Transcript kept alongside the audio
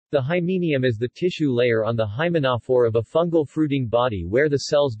The hymenium is the tissue layer on the hymenophore of a fungal fruiting body where the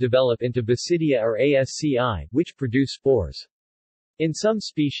cells develop into basidia or asci, which produce spores. In some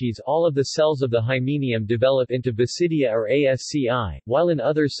species all of the cells of the hymenium develop into basidia or asci, while in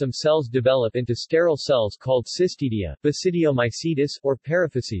others some cells develop into sterile cells called cystidia, basidiomycetes, or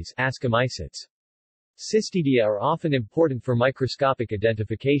paraphyses, ascomycetes. Cystidia are often important for microscopic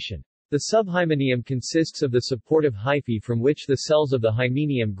identification. The subhymenium consists of the supportive hyphae from which the cells of the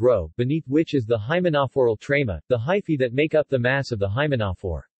hymenium grow, beneath which is the hymenophoral trama, the hyphae that make up the mass of the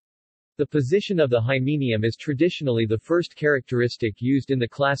hymenophore. The position of the hymenium is traditionally the first characteristic used in the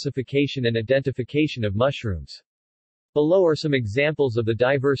classification and identification of mushrooms. Below are some examples of the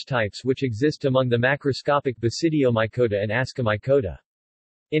diverse types which exist among the macroscopic Basidiomycota and Ascomycota.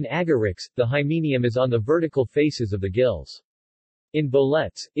 In Agarix, the hymenium is on the vertical faces of the gills. In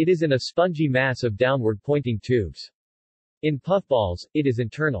boletes, it is in a spongy mass of downward-pointing tubes. In puffballs, it is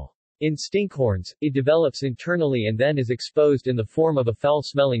internal. In stinkhorns, it develops internally and then is exposed in the form of a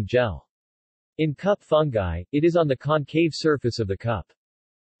foul-smelling gel. In cup fungi, it is on the concave surface of the cup.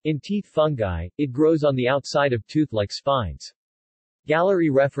 In teeth fungi, it grows on the outside of tooth-like spines. Gallery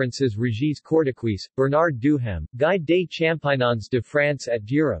references Regis Cortiquis, Bernard Duhem, Guide des Champignons de France et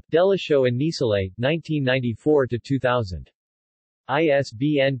d'Europe, Delachaux and Nicelet, 1994-2000.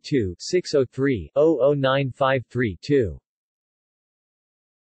 ISBN 2-603-00953-2.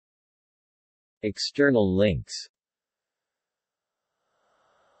 External links.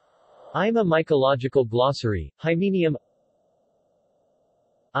 IMA Mycological Glossary, Hymenium.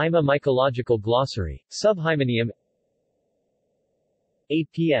 IMA Mycological Glossary, Subhymenium.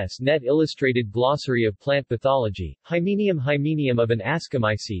 APS Net Illustrated Glossary of Plant Pathology, Hymenium. Hymenium of an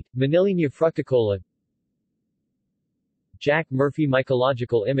Ascomycete, Manilinia fructicola. Jack Murphy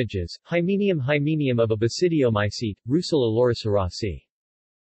Mycological Images, Hymenium. Hymenium of a Basidiomycete, Rusula loriceraceae.